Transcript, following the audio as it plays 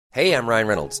Hey, I'm Ryan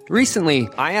Reynolds. Recently,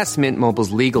 I asked Mint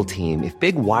Mobile's legal team if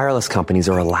big wireless companies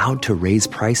are allowed to raise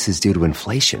prices due to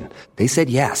inflation. They said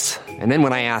yes. And then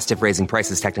when I asked if raising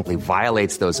prices technically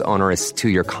violates those onerous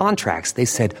two-year contracts, they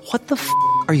said, "What the f***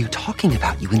 are you talking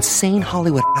about, you insane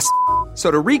Hollywood ass?" So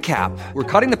to recap, we're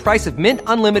cutting the price of Mint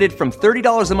Unlimited from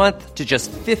 $30 a month to just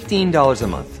 $15 a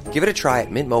month. Give it a try at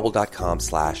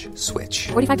mintmobile.com/switch.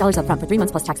 $45 up front for 3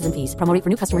 months plus taxes and fees. Promo rate for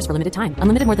new customers for limited time.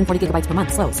 Unlimited more than 40 gigabytes per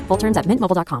month. Slows full terms at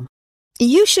mintmobile.com.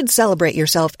 You should celebrate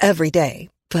yourself every day,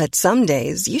 but some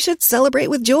days you should celebrate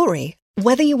with jewelry.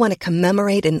 Whether you want to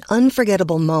commemorate an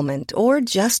unforgettable moment or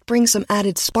just bring some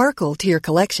added sparkle to your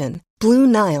collection, Blue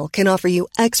Nile can offer you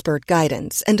expert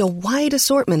guidance and a wide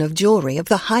assortment of jewelry of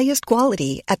the highest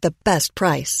quality at the best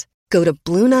price. Go to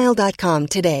BlueNile.com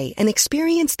today and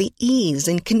experience the ease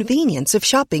and convenience of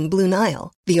shopping Blue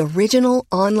Nile, the original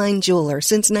online jeweler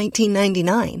since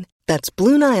 1999. That's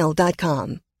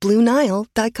BlueNile.com.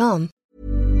 BlueNile.com.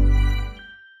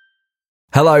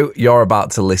 Hello, you're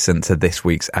about to listen to this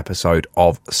week's episode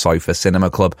of Sofa Cinema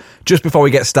Club. Just before we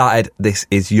get started, this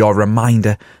is your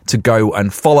reminder to go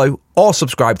and follow or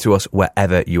subscribe to us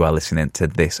wherever you are listening to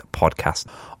this podcast.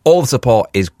 All the support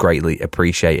is greatly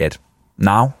appreciated.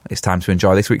 Now, it's time to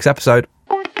enjoy this week's episode.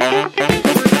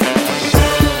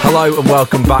 Hello and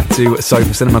welcome back to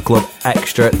Sofa Cinema Club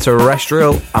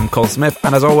Extraterrestrial. I'm Cole Smith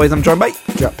and as always I'm joined by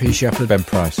Jack P. Shepherd, Ben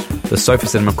Price. The Sofa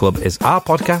Cinema Club is our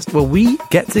podcast where we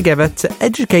get together to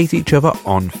educate each other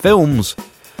on films.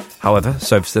 However,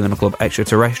 Sofa Cinema Club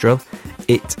Extraterrestrial,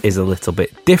 it is a little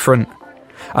bit different.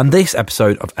 And this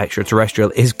episode of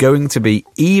Extraterrestrial is going to be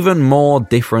even more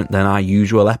different than our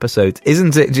usual episodes,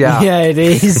 isn't it, Jack? Yeah, it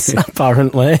is,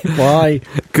 apparently. Why?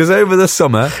 Because over the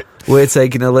summer, we're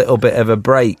taking a little bit of a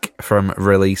break from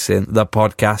releasing the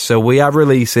podcast. So we are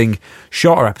releasing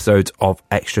shorter episodes of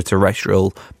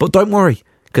Extraterrestrial. But don't worry,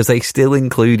 because they still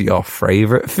include your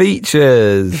favourite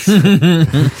features.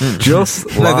 Just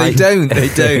like... No, they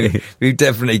don't. We've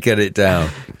definitely cut it down.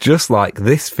 Just like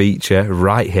this feature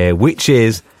right here, which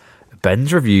is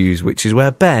Ben's Reviews, which is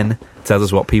where Ben tells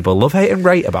us what people love, hate and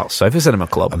rate about Sofa Cinema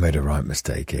Club. I made a right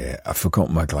mistake here. I forgot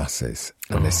my glasses.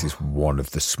 And this is one of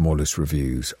the smallest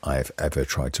reviews I have ever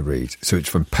tried to read. So it's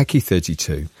from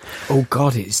Pecky32. Oh,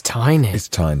 God, it's tiny. It's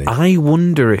tiny. I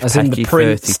wonder if As in the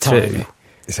print's Pecky32 tiny.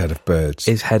 It's Head of Birds.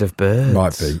 is Head of Birds.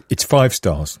 Might be. It's 5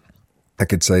 stars. I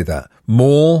could say that.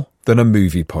 More than a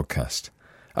movie podcast.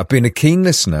 I've been a keen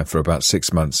listener for about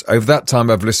 6 months. Over that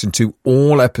time, I've listened to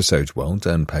all episodes. Well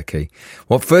done, Pecky.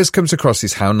 What first comes across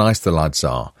is how nice the lads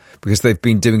are. Because they've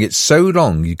been doing it so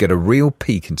long, you get a real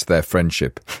peek into their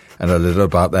friendship and a little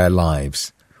about their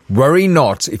lives. Worry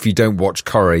not if you don't watch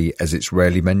Corrie, as it's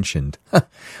rarely mentioned.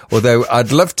 Although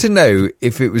I'd love to know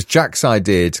if it was Jack's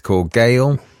idea to call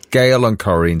Gail and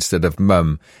Corrie instead of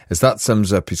Mum, as that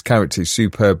sums up his character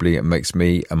superbly and makes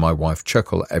me and my wife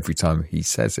chuckle every time he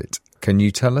says it. Can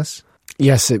you tell us?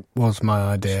 Yes, it was my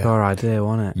idea. It's your idea,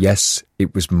 wasn't it? Yes,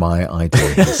 it was my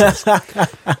idea, he says.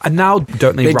 And now,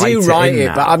 don't they They do write it,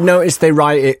 now? but I've noticed they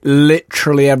write it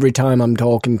literally every time I'm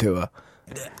talking to her.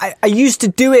 I used to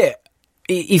do it.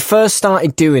 He first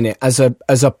started doing it as a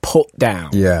put down.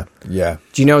 Yeah. Do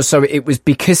you know? So it was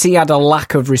because he had a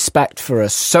lack of respect for her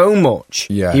so much.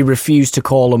 Yeah. He refused to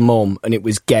call her mum, and it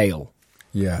was Gail.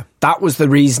 Yeah. That was the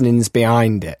reasonings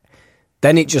behind it.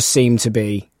 Then it just seemed to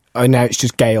be, oh, now it's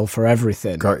just Gail for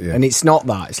everything. Got you. And it's not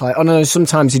that. It's like, oh no,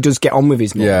 sometimes he does get on with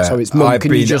his mum. Yeah. So it's mum.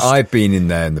 I've been in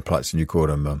there in the Platts and you called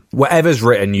her Mum. Whatever's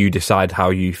written, you decide how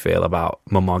you feel about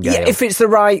Mum or Gail. Yeah, if it's the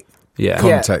right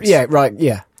context. Yeah, right,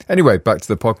 yeah. Anyway, back to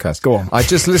the podcast. Go on. I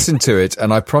just listened to it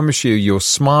and I promise you'll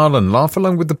smile and laugh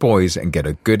along with the boys and get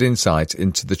a good insight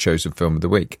into the chosen film of the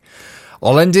week.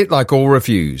 I'll end it like all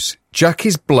reviews. Jack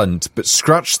is blunt, but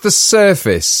scratch the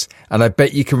surface, and I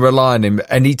bet you can rely on him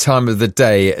any time of the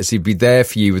day as he'd be there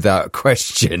for you without a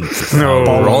question.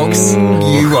 Wrong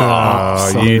you are.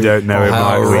 Oh, you don't know him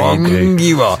How like wrong we do.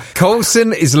 you are.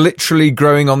 Coulson is literally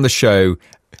growing on the show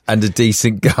and a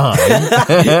decent guy.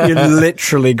 You're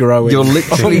literally growing. You're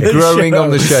literally growing on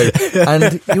the show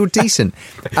and you're decent.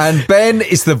 And Ben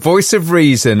is the voice of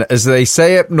reason, as they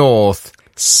say up north,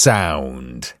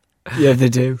 sound. Yeah, they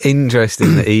do.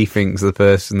 Interesting that he thinks the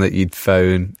person that you'd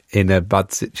phone in a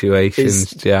bad situation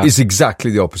is exactly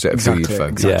the opposite of who you'd phone.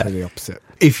 Exactly the opposite.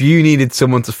 If you needed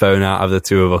someone to phone out of the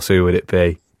two of us, who would it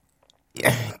be?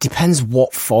 Depends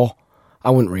what for. I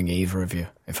wouldn't ring either of you,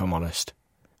 if I'm honest.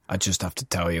 I'd just have to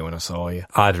tell you when I saw you.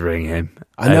 I'd ring him.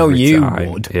 I know every you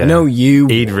time. would. Yeah. I know you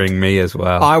He'd would. ring me as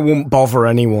well. I wouldn't bother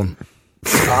anyone.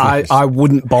 I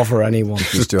wouldn't bother anyone.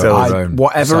 Just do it on your own.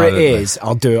 Whatever it Silently. is,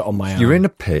 I'll do it on my own. You're in a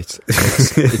pit.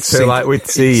 It's So like we'd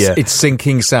see you. It's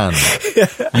sinking sand.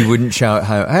 You wouldn't shout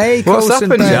out, "Hey, What's Colson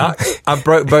happened, Ben." Jack? I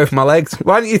broke both my legs.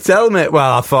 Why didn't you tell me?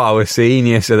 Well, I thought I was seeing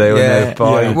you, so they were no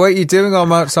point. What are you doing?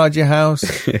 I'm outside your house.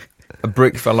 A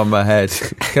brick fell on my head.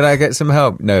 Can I get some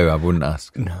help? No, I wouldn't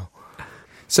ask. No.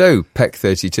 So, Peck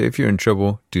 32, if you're in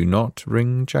trouble, do not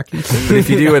ring Jackie. But if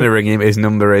you do want to ring him, his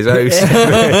number is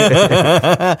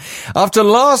 07. After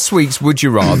last week's Would You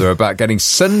Rather about getting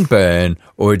sunburn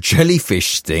or a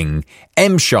jellyfish sting,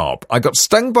 M Sharp, I got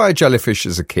stung by a jellyfish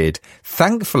as a kid.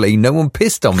 Thankfully, no one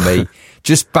pissed on me.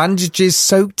 Just bandages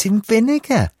soaked in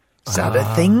vinegar. Is that a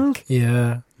thing?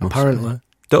 Yeah, apparently.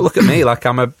 Don't look at me like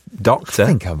I'm a doctor. I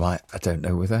think I might. I don't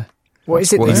know whether. What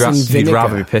is it? What that's is in You'd vinegar?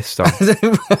 rather be pissed on.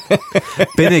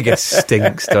 Vinegar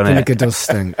stinks, doesn't it? Vinegar does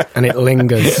stink, and it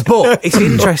lingers. But it's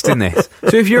interesting, this.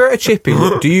 So if you're at a chippy,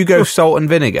 do you go salt and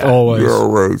vinegar?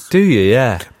 Always. Do you?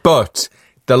 Yeah. But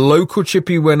the local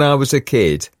chippy when I was a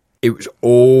kid, it was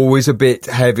always a bit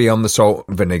heavy on the salt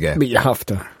and vinegar. But you have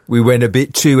to. We went a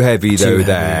bit too heavy though heavy,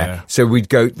 there. yeah. So we'd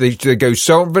go, they'd go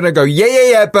salt and vinegar, go,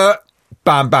 yeah, but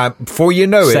bam, bam. Before you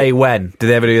know Say it. when. Did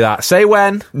they ever do that? Say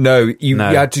when. No, you No.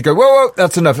 had to go, whoa,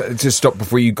 that's enough to stop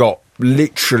before you got,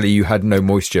 literally you had no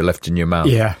moisture left in your mouth.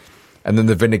 Yeah. And then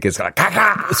the vinegar's like,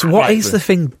 So what is the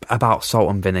thing about salt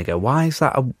and vinegar? Why is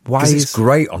that? Why because is it's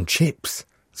great on chips.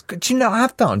 It's good. Do you not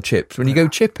have that on chips when you go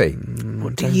chippy?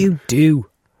 What do you do?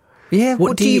 Yeah,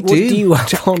 what do you do? What do you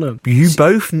have on them? You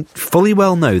both fully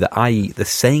well know that I eat the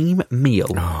same meal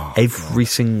every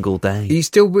single day. Are you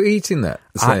still eating that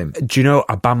the same? Do you know,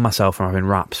 I banned myself from having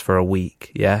wraps for a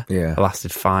week, yeah? Yeah. It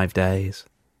lasted 5 days.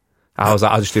 I was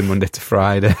like, I'll just do Monday to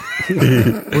Friday.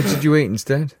 What did you eat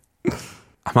instead?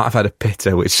 I might have had a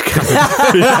pitta, which kind of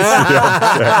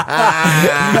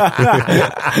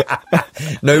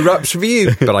No wraps for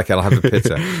you, but I can have a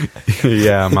pitta.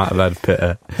 yeah, I might have had a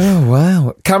pitta. Oh,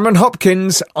 wow. Cameron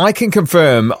Hopkins, I can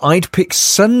confirm I'd pick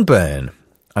sunburn.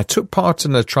 I took part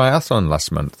in a triathlon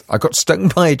last month. I got stung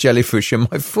by a jellyfish in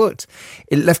my foot.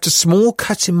 It left a small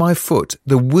cut in my foot.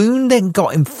 The wound then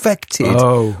got infected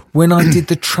when I did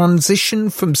the transition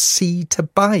from sea to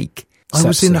bike. I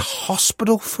was in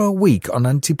hospital for a week on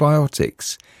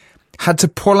antibiotics. Had to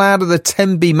pull out of the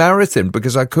Tembe Marathon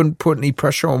because I couldn't put any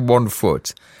pressure on one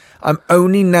foot. I'm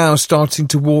only now starting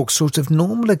to walk sort of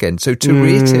normal again. So to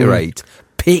reiterate,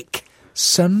 pick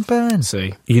sunburn.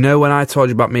 See. You know when I told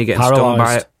you about me getting stung by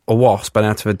Paralysed. a wasp and I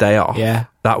had to have a day off? Yeah.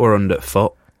 That were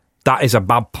underfoot. That is a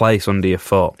bad place under your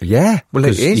foot. Yeah, well, it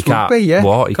 'Cause is. you can't would be, yeah.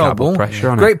 walk, you can't put walk. pressure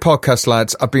on it. Great podcast,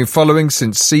 lads. I've been following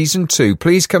since season 2.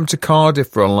 Please come to Cardiff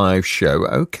for a live show.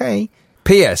 Okay.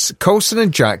 P.S. Colson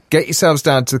and Jack, get yourselves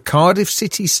down to the Cardiff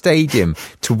City Stadium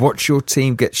to watch your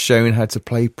team get shown how to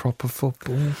play proper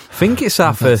football. I think it's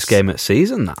our first game at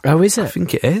season, that. Oh, is it? I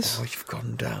think it is. Oh, you've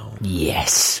gone down.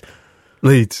 Yes.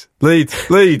 Leeds.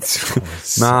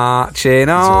 Marching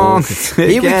on.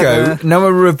 Here we go. Now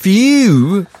a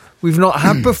review we've not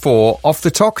had before off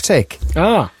the Toctic.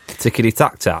 Ah. Tickety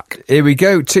tack tack. Here we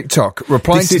go. TikTok.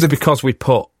 Replying This to is the... because we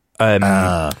put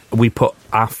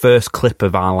our first clip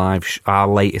of our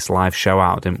latest live show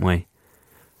out, didn't we?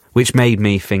 Which made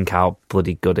me think how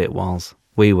bloody good it was.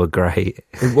 We were great.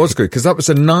 It was good because that was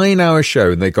a 9-hour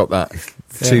show and they got that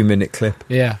 2-minute clip.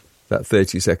 Yeah. That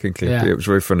 30-second clip. Yeah. It was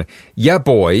very funny. Yeah,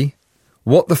 boy.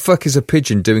 What the fuck is a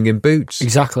pigeon doing in boots?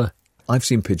 Exactly. I've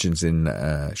seen pigeons in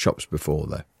shops before,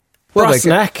 though. Brass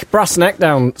neck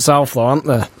down south, though, aren't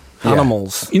there? Yeah.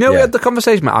 Animals. You know, we Yeah. had the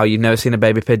conversation about how you've never seen a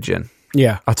baby pigeon.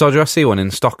 Yeah. I told you I see one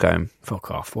in Stockholm.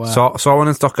 Fuck off. Wow. Saw one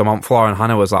in Stockholm on floor, and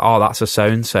Hannah was like, "Oh, that's a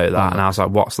so-and-so, that." And I was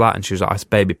like, "What's that?" And she was like, "It's a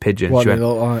baby pigeon." What She do went, they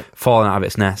look like? falling out of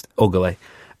its nest, ugly.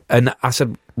 And I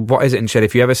said, "What is it?" And she said,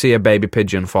 "If you ever see a baby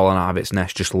pigeon falling out of its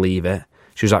nest, just leave it."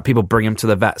 She was like, "People bring them to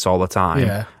the vets all the time,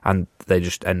 Yeah. and they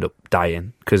just end up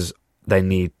dying because they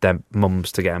need their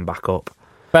mums to get them back up.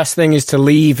 Best thing is to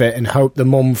leave it and hope the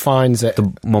mum finds it.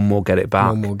 The mum will get it back.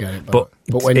 Mum will get it back.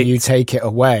 But when you take it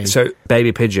away... So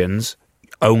baby pigeons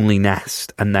only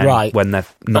nest, and then Right. when they're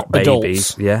not Adults.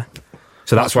 babies, yeah.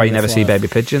 So that's why when you they never see fly. baby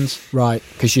pigeons. Right,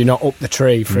 because you're not up the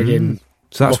tree, frigging...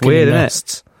 So that's looking weird, in isn't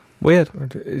nests. it? Weird.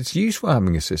 It's useful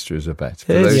having a sister as a vet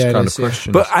for It is. those Yeah, it kind is, of yeah.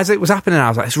 questions. But as it was happening, I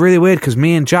was like, it's really weird because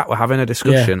me and Jack were having a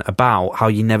discussion about how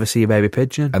you never see a baby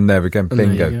pigeon. and there again, there you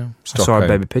bingo. go. I saw Stockholm. a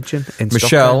baby pigeon in Michelle,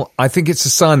 Stockholm. I think it's a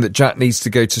sign that Jack needs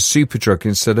to go to Superdrug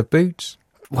instead of Boots.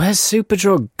 Where's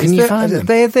Superdrug? Can Is you there- find are them?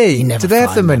 they there? You never Do they have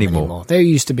find them anymore? They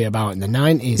used to be about in the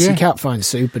 90s. Yeah. You can't find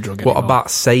Superdrug What anymore. about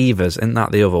Savers? Isn't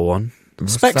that the other one?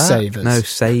 Specsavers. No,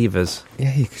 Savers.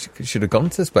 Yeah, you should have gone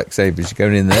to Specsavers. You're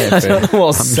going in there. I don't know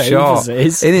what I'm Savers sure.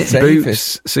 is. In it, Savers.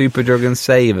 Boots, Superdrug and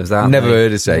Savers, aren't Never they?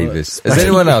 heard of Savers. Has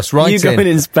anyone else? Right You going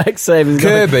in Specsavers?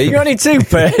 Kirby. You got any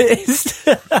toothpaste?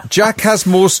 Jack has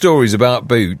more stories about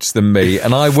Boots than me,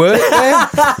 and I work there.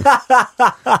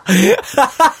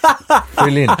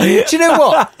 Brilliant. Do you know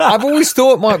what? I've always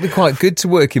thought it might be quite good to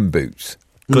work in Boots.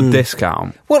 Good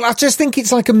discount. Well, I just think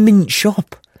it's like a mint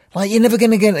shop. Like, you're never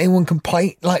going to get anyone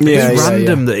complain. Like, Yeah, It's yeah,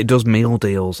 random that it does meal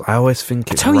deals. I always think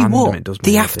it's Tell you random what, it does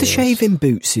the meal aftershave deals. in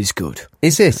Boots is good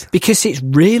Is it? because it's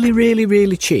really, really,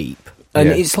 really cheap. And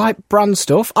Yeah. it's like brand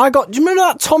stuff. Do you remember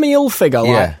that Tommy Hilfiger,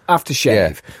 Yeah. like, aftershave?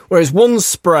 Yeah. Whereas one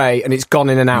spray and it's gone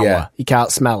in an hour. Yeah. You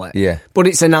can't smell it. Yeah. But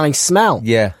it's a nice smell.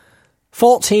 Yeah.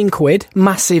 14 quid,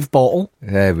 massive bottle.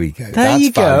 There we go. There That's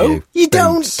you go. value. You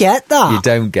don't Boots. get that. You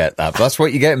don't get that. But that's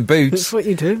what you get in Boots. That's what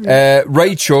you do.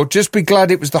 Rachel, just be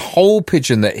glad it was the whole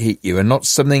pigeon that hit you and not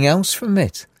something else from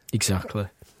it. Exactly.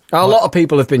 A lot of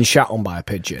people have been shot on by a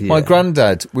pigeon. My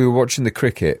granddad, we were watching the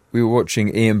cricket. We were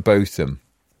watching Ian Botham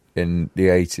in the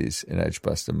 80s in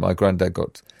Edgbaston. My granddad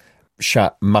got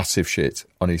massive shit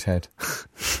on his head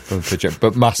from a pigeon,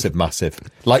 but massive.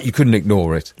 Like you couldn't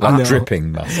ignore it. Like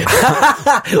dripping massive.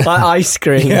 Like ice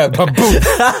cream. Yeah, but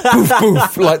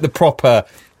boof, like the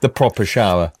proper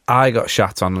shower. I got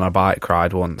shat on a bike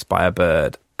ride once by a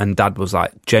bird, and Dad was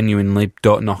like, genuinely,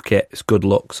 don't knock it, it's good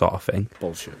luck sort of thing.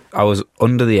 Bullshit. I was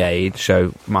under the age,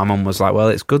 so my mum was like, well,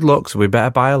 it's good luck, so we better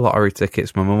buy a lottery ticket.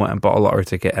 So my mum went and bought a lottery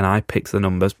ticket, and I picked the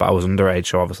numbers, but I was underage,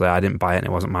 so obviously I didn't buy it, and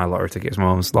it wasn't my lottery ticket, it was my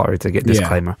mum's lottery ticket,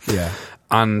 disclaimer. Yeah.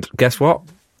 And guess what?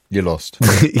 You lost.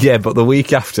 Yeah, but the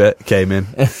week after it came in.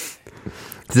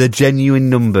 The genuine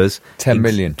numbers. 10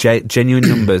 million. Genuine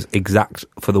numbers exact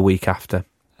for the week after.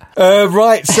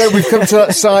 Right, so we've come to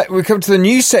that side. We've come to the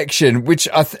new section, which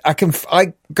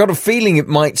I got a feeling it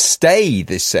might stay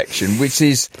this section, which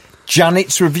is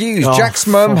Janet's reviews. Oh, Jack's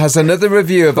mum has another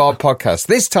review of our podcast.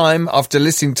 This time, after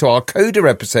listening to our Coda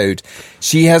episode,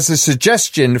 she has a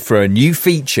suggestion for a new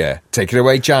feature. Take it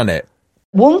away, Janet.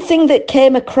 One thing that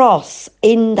came across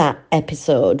in that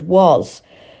episode was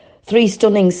 3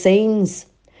 stunning scenes.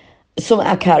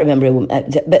 I can't remember,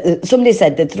 but somebody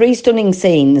said the 3 stunning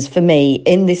scenes for me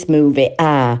in this movie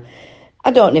are,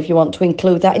 I don't know if you want to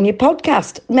include that in your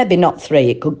podcast, maybe not 3,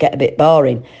 it could get a bit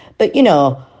boring, but you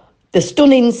know, the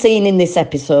stunning scene in this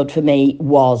episode for me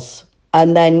was,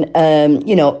 and then,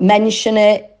 mention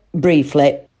it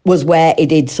briefly, was where he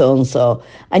did so-and-so,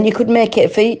 and you could make it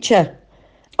a feature,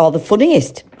 or the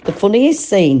funniest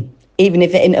scene, even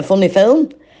if it ain't a funny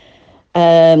film.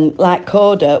 Like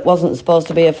Coda wasn't supposed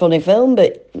to be a funny film,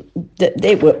 but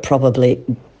it were probably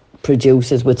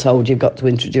producers were told you've got to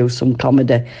introduce some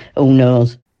comedy. Who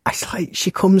knows? It's like she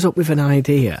comes up with an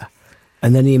idea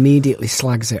and then he immediately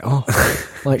slags it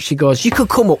off. Like she goes, you could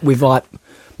come up with like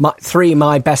 3 of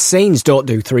my best scenes. Don't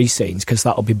do 3 scenes because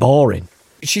that'll be boring.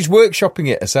 She's workshopping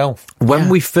it herself. When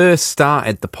we first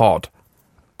started the pod,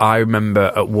 I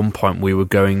remember at one point we were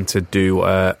going to do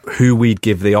who we'd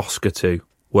give the Oscar to,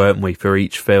 weren't we, for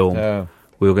each film? Oh.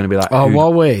 We were going to be like, Oh, were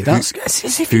we? That's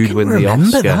as if you who'd can win the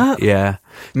remember Oscar? that. Yeah,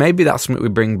 maybe that's something we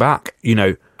bring back. You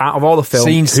know, out of all the films,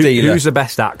 Scene stealer. who's the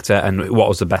best actor and what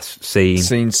was the best scene?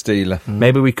 Scene stealer.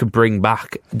 Maybe we could bring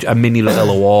back a mini little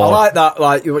award. I like that.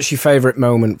 Like, what's your favourite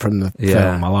moment from the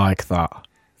film? I like that.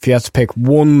 If you had to pick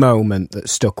one moment that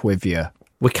stuck with you,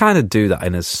 We kind of do that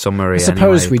in a summary. I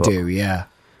suppose anyway, we do. Yeah,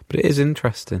 but it is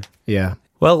interesting. yeah.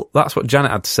 Well, that's what Janet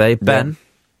had to say. Ben,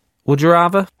 would you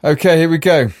rather? Okay, here we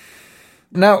go.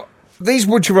 Now, these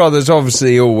Would You Rathers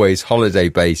obviously always holiday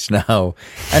based now.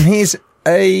 And here's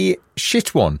a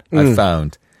shit one I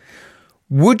found.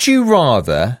 Would you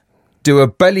rather do a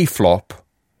belly flop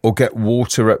or get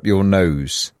water up your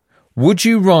nose? Would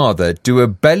you rather do a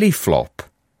belly flop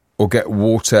or get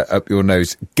water up your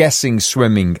nose? Guessing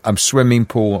swimming. I'm swimming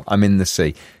pool. I'm in the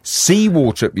sea. Sea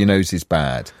water up your nose is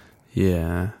bad.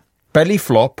 Yeah. Belly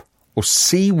flop or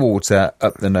sea water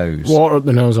up the nose? Water up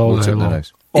the nose all Water day up the long.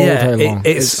 nose. All Yeah, day long.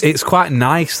 it's quite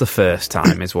nice the first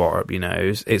time is water up your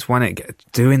nose. It's when it gets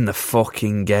doing the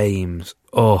fucking games.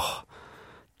 Oh,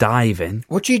 diving.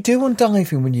 What do you do on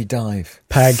diving when you dive?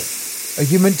 Peg. Are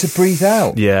you meant to breathe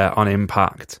out? Yeah, on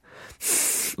impact.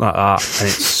 Like that. And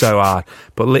it's so hard.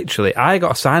 But literally, I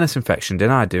got a sinus infection,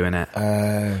 didn't I, doing it?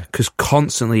 Because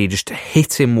constantly you're just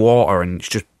hitting water and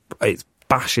it's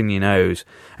bashing your nose.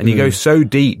 And you go so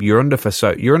deep, you're under for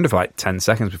like 10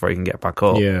 seconds before you can get back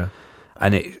up. Yeah.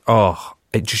 And it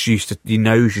just used to, your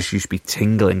nose just used to be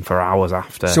tingling for hours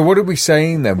after. So what are we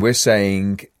saying then? We're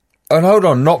saying, oh, hold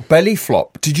on, not belly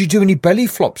flop. Did you do any belly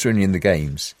flops when you're in the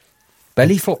games?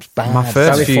 Belly flop's bad. My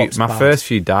Belly flop's bad. first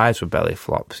few dives were belly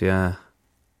flops, yeah.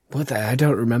 Were they? I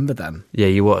don't remember them. Yeah,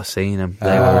 you would have seen them.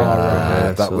 They were in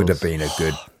rehearsals. That would have been a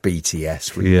good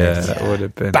BTS, wouldn't Yeah, it? that would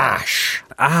have been. Bash.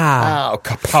 Ah. Ow,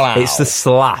 kapow. It's the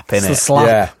slap, innit? It's the slap.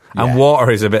 Yeah. And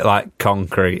water is a bit like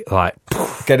concrete, like...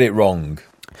 Get it wrong.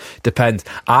 Depends.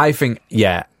 I think,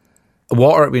 yeah,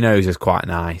 water up your nose is quite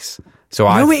nice. So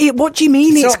What do you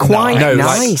mean it's It's not quite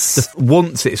nice. nice?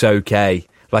 once it's okay.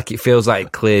 Like, it feels like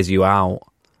it clears you out.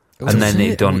 And then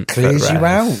it doesn't. Clears you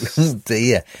out. Oh,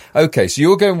 dear. Okay, so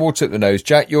you're going water up the nose.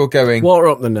 Jack, you're going... Water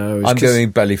up the nose. I'm going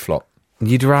belly flop.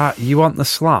 You want the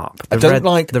slap? I don't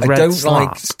like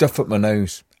slap. stuff up my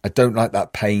nose. I don't like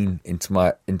that pain into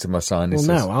my sinuses.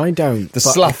 Well, no, I don't. The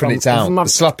slapping it's out. The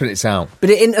slapping it's out. But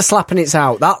it ain't a slapping it's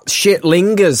out. That shit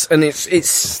lingers, and it's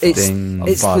Sting.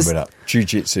 I'm fine with that.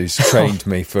 Jiu-Jitsu's trained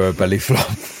me for a belly flop.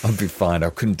 I'd be fine. I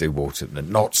couldn't do water up the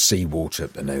not sea water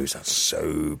up the nose. That's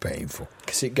so painful.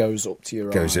 Because it goes up to your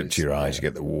eyes. Goes up to your eyes. You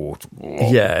get the water.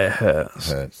 Yeah, it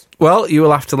hurts. It hurts. Well, you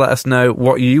will have to let us know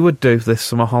what you would do this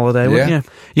summer holiday, wouldn't you?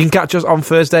 You can catch us on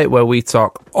Thursday, where we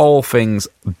talk all things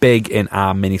big in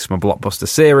our mini summer blockbuster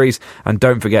series. And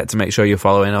don't forget to make sure you're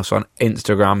following us on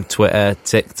Instagram, Twitter,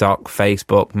 TikTok,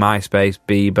 Facebook, MySpace,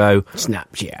 Bebo,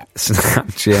 Snapchat.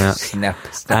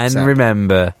 And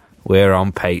remember, we're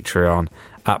on Patreon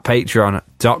at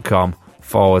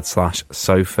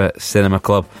patreon.com/Sofa Cinema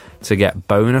Club to get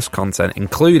bonus content,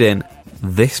 including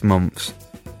this month's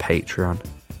Patreon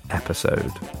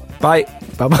episode. Bye.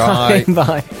 Bye-bye. Bye.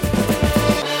 Bye.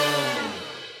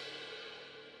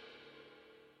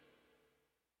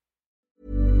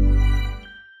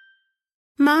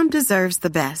 Mom deserves the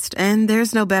best, and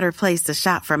there's no better place to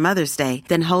shop for Mother's Day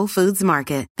than Whole Foods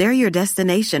Market. They're your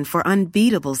destination for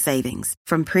unbeatable savings,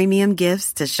 from premium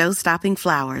gifts to show-stopping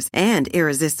flowers and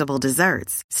irresistible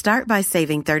desserts. Start by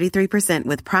saving 33%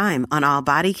 with Prime on all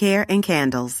body care and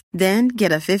candles. Then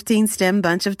get a 15-stem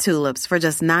bunch of tulips for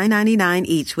just $9.99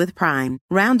 each with Prime.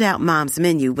 Round out Mom's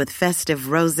menu with festive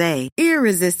rosé,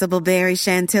 irresistible berry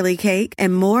chantilly cake,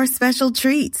 and more special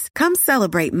treats. Come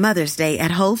celebrate Mother's Day at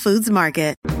Whole Foods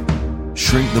Market.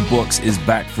 Shrink the Box is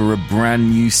back for a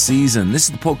brand new season. This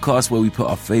is the podcast where we put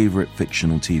our favourite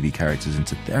fictional TV characters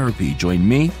into therapy. Join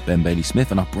me, Ben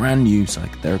Bailey-Smith, and our brand new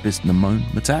psychotherapist, Namone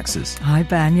Metaxas. Hi,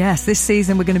 Ben. Yes, this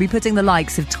season we're going to be putting the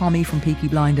likes of Tommy from Peaky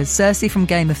Blinders, Cersei from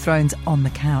Game of Thrones on the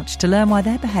couch to learn why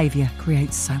their behaviour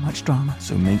creates so much drama.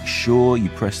 So make sure you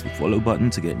press the follow button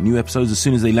to get new episodes as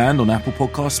soon as they land on Apple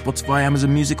Podcasts, Spotify,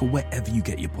 Amazon Music, or wherever you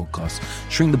get your podcasts.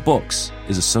 Shrink the Box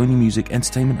is a Sony Music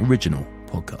Entertainment original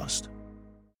podcast.